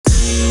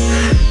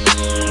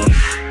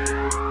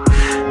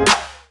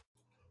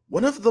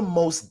of the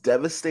most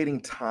devastating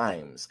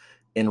times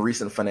in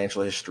recent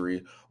financial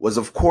history was,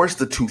 of course,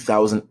 the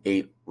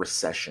 2008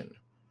 recession.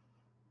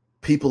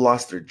 People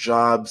lost their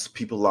jobs,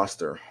 people lost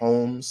their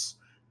homes,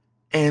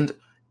 and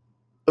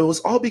it was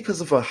all because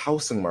of a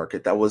housing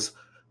market that was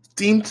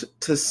deemed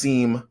to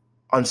seem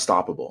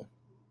unstoppable.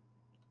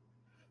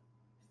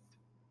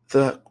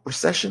 The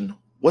recession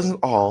wasn't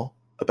all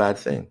a bad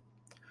thing.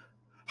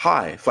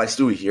 Hi, Fly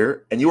Stewie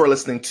here, and you are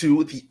listening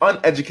to the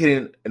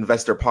Uneducated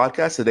Investor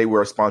Podcast. Today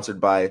we're sponsored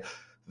by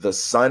the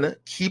sun.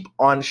 Keep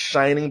on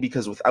shining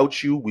because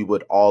without you, we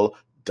would all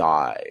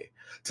die.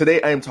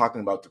 Today I am talking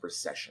about the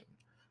recession.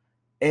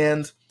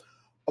 And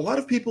a lot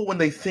of people, when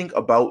they think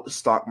about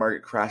stock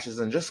market crashes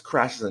and just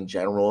crashes in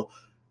general,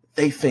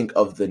 they think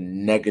of the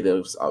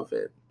negatives of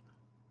it.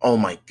 Oh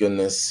my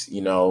goodness,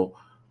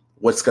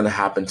 what's going to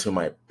happen to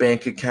my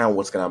bank account?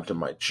 What's going to happen to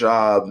my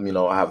job?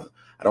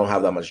 I don't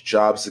have that much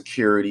job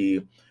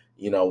security.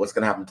 What's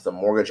going to happen to the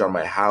mortgage on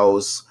my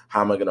house?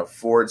 How am I going to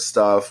afford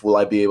stuff? Will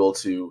I be able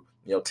to,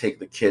 take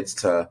the kids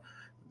to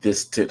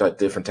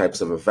different types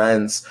of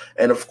events?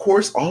 And of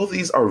course, all of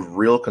these are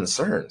real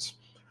concerns.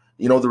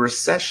 The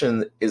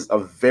recession is a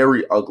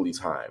very ugly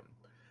time.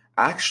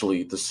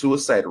 Actually, the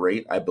suicide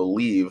rate, I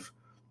believe,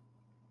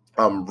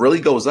 really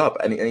goes up.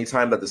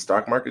 Anytime that the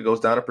stock market goes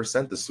down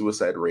 1%, the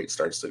suicide rate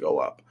starts to go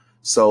up.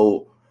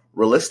 So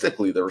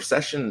realistically, the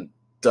recession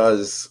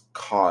does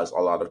cause a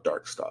lot of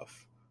dark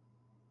stuff.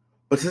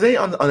 But today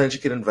on the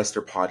Uneducated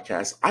Investor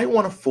Podcast, I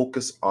want to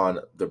focus on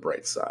the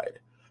bright side.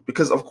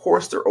 Because of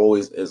course there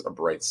always is a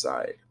bright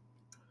side.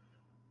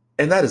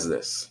 And that is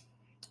this.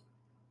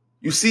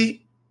 You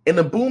see, in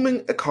a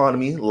booming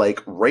economy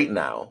like right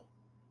now,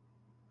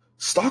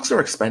 stocks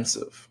are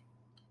expensive.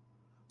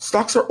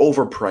 Stocks are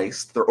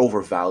overpriced, they're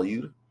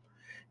overvalued,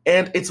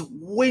 and it's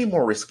way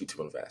more risky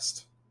to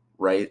invest,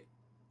 right?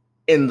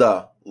 In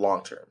the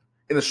long term.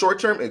 In the short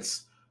term,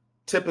 it's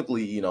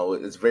typically,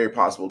 it's very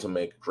possible to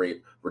make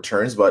great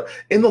returns, but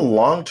in the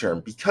long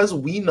term, because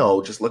we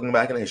know, just looking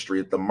back in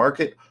history, the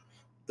market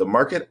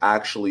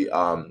actually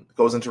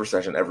goes into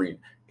recession every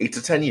 8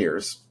 to 10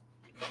 years.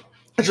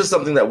 It's just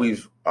something that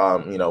we've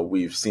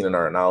seen in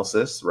our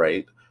analysis,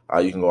 right?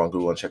 You can go on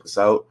Google and check this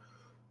out.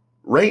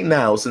 Right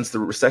now, since the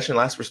recession,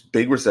 last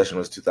big recession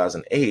was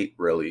 2008,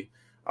 really,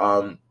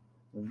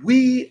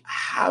 we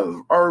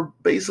are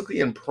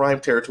basically in prime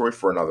territory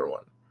for another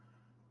one.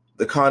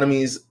 The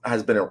economy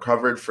has been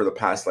recovered for the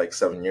past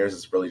 7 years.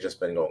 It's really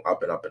just been going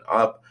up and up and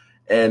up.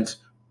 And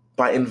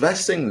by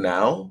investing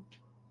now,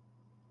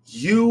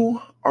 you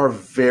are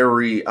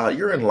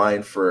you're in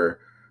line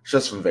for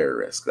just some very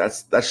risk.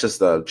 That's just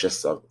the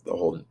gist of the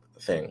whole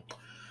thing.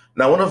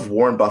 Now, one of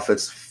Warren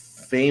Buffett's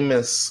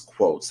famous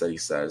quotes that he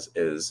says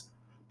is,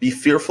 "Be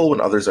fearful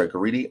when others are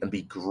greedy and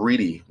be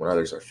greedy when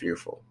others are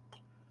fearful."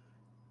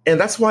 And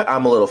that's why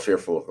I'm a little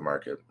fearful of the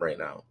market right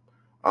now.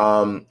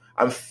 I'm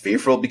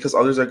fearful because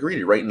others are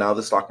greedy. Right now,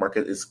 the stock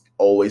market is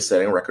always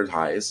setting record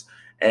highs,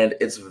 and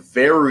it's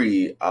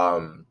very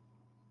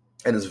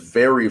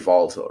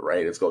volatile,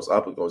 right? It goes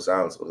up, it goes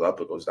down, it goes up,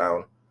 it goes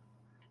down.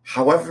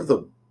 However,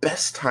 the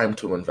best time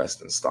to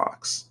invest in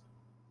stocks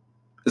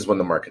is when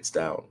the market's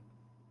down.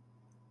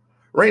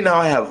 Right now,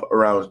 I have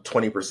around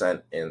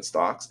 20% in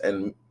stocks,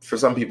 and for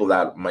some people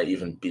that might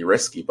even be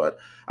risky, but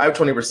I have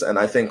 20%.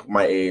 I think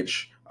my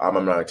age, I'm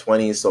in my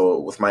 20s, so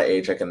with my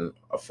age, I can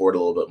afford a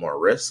little bit more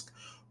risk.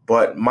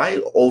 But my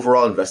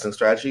overall investing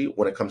strategy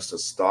when it comes to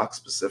stocks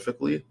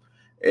specifically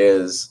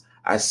is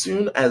as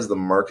soon as the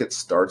market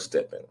starts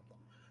dipping,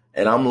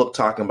 and I'm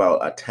talking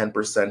about a 10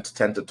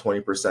 to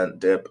 20%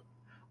 dip,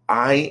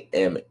 I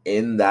am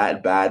in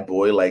that bad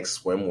boy like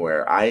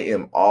swimwear. I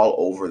am all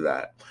over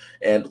that.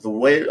 And the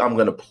way I'm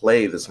going to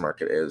play this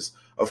market is,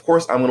 of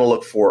course, I'm going to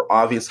look for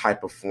obvious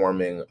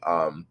high-performing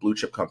blue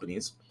chip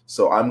companies.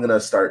 So I'm going to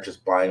start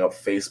just buying up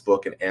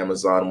Facebook and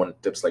Amazon when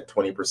it dips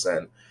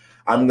 20%.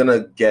 I'm going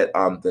to get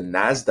the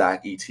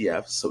NASDAQ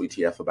ETF, so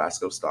ETF, a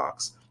basket of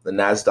stocks. The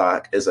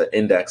NASDAQ is an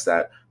index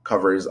that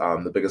covers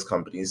the biggest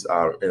companies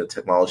in the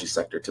technology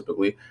sector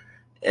typically.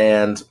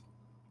 And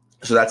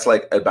so that's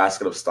a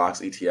basket of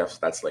stocks, ETFs.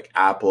 That's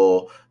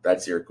Apple,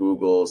 that's your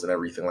Googles and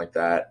everything like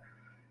that.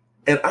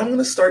 And I'm going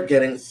to start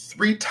getting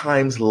 3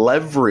 times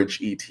leverage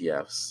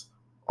ETFs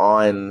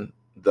on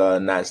the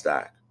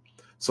NASDAQ.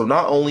 So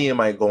not only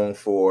am I going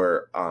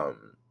for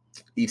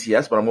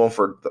ETFs, but I'm going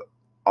for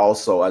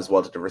also as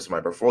well to diversify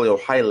my portfolio,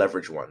 high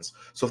leverage ones.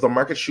 So if the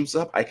market shoots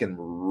up, I can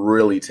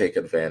really take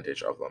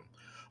advantage of them.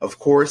 Of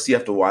course, you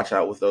have to watch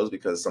out with those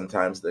because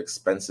sometimes the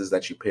expenses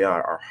that you pay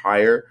are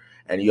higher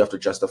and you have to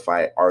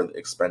justify, are the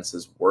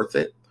expenses worth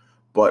it?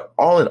 But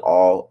all in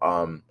all,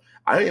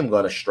 I am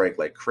going to strike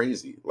like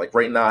crazy.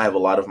 Right now, I have a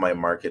lot of my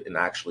market in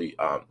actually,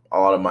 a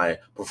lot of my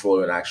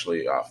portfolio in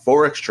actually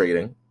Forex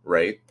trading,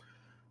 right?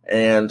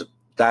 And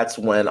that's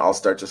when I'll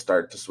start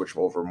to switch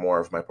over more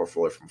of my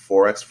portfolio from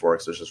Forex.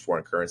 Forex is just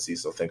foreign currency.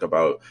 So think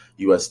about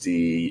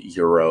USD,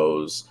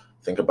 euros,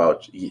 think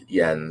about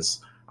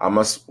yens. I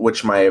must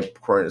switch my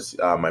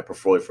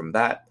portfolio from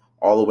that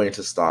all the way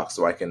into stocks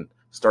so I can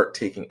start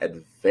taking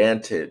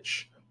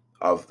advantage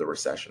of the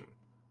recession.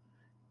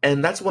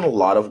 And that's when a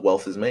lot of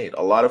wealth is made.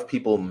 A lot of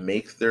people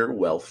make their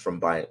wealth from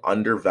buying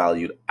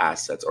undervalued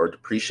assets or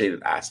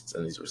depreciated assets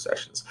in these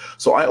recessions.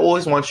 So I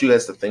always want you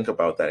guys to think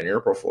about that in your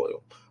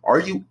portfolio. Are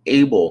you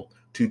able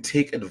to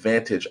take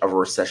advantage of a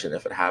recession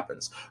if it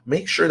happens?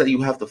 Make sure that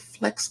you have the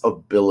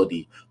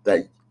flexibility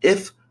that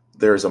if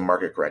there's a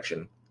market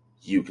correction,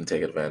 you can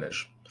take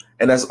advantage.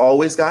 And as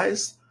always,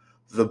 guys,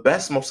 the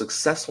best, most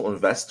successful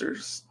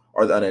investors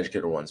are the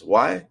uneducated ones.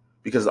 Why?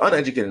 Because the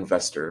uneducated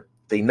investor,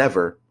 they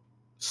never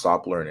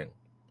stop learning.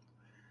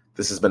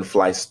 This has been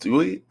Fly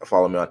Stewie.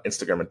 Follow me on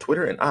Instagram and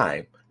Twitter, and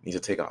I need to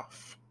take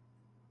off.